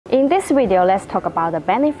In this video, let's talk about the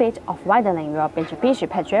benefit of widening your Mitsubishi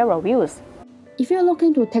Pajero wheels. If you're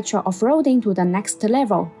looking to take your off-roading to the next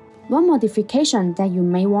level, one modification that you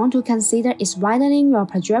may want to consider is widening your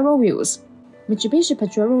Pajero wheels. Mitsubishi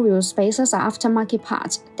Pajero wheel spacers are aftermarket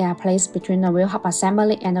parts that are placed between the wheel hub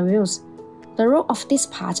assembly and the wheels. The role of this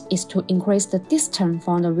part is to increase the distance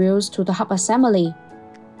from the wheels to the hub assembly,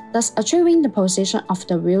 thus achieving the position of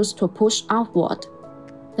the wheels to push outward.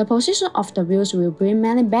 The position of the wheels will bring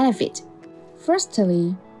many benefits.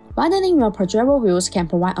 Firstly, widening your Pajero wheels can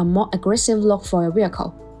provide a more aggressive look for your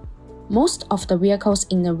vehicle. Most of the vehicles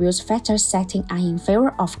in the wheels factor setting are in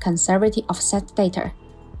favor of conservative offset data,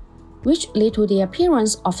 which lead to the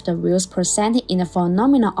appearance of the wheels presenting in the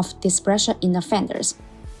phenomenon of dispersion in the fenders.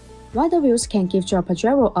 Wider wheels can give your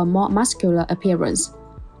Pajero a more muscular appearance,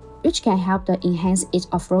 which can help to enhance its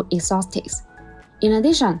off-road exhaustics. In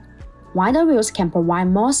addition, wider wheels can provide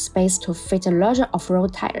more space to fit larger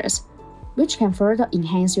off-road tires, which can further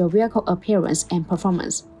enhance your vehicle appearance and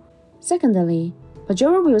performance. Secondly,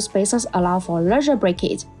 Pajero wheel spacers allow for larger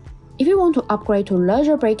breakage. If you want to upgrade to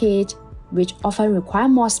larger breakage, which often require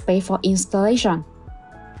more space for installation,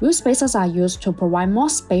 wheel spacers are used to provide more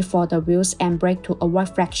space for the wheels and brake to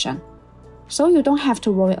avoid friction. So you don't have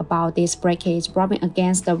to worry about this breakage rubbing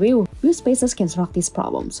against the wheel. Wheel spacers can solve these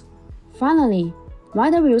problems. Finally,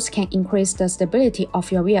 wider wheels can increase the stability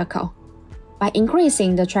of your vehicle. By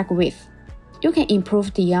increasing the track width, you can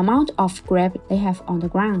improve the amount of grip they have on the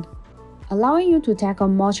ground, allowing you to tackle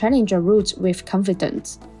more challenging routes with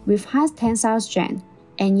confidence. With high tensile strength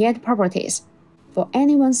and yield properties, for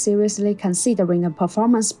anyone seriously considering the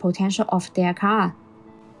performance potential of their car,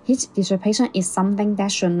 heat dissipation is something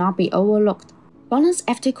that should not be overlooked. BONOSS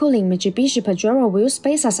aftercooling Mitsubishi Pajero wheel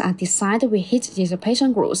spacers are designed with heat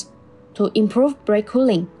dissipation grooves to improve brake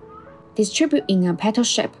cooling, distributed in a petal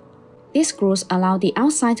shape. These grooves allow the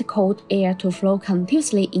outside cold air to flow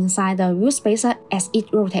continuously inside the wheel spacer as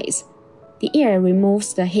it rotates. The air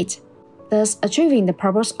removes the heat, thus achieving the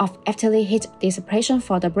purpose of afterly heat dissipation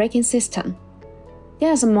for the braking system.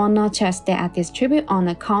 There are small notches that are distributed on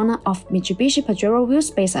the corner of Mitsubishi Pajero wheel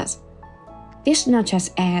spacers. These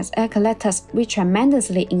notches act as collectors which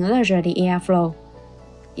tremendously enlarge the airflow,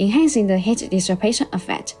 enhancing the heat dissipation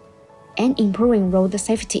effect and improving road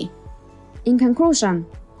safety. In conclusion,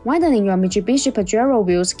 widening your Mitsubishi Pajero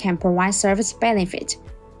wheels can provide service benefits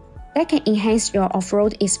that can enhance your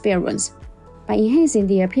off-road experience by enhancing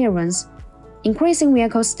the appearance, increasing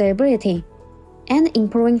vehicle stability, and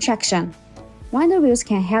improving traction. Wider wheels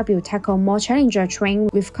can help you tackle more challenging terrain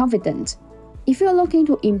with confidence. If you're looking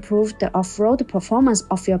to improve the off-road performance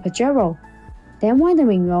of your Pajero, then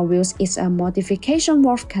widening your wheels is a modification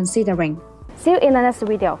worth considering. See you in the next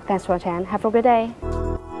video. Thanks for watching. Have a good day.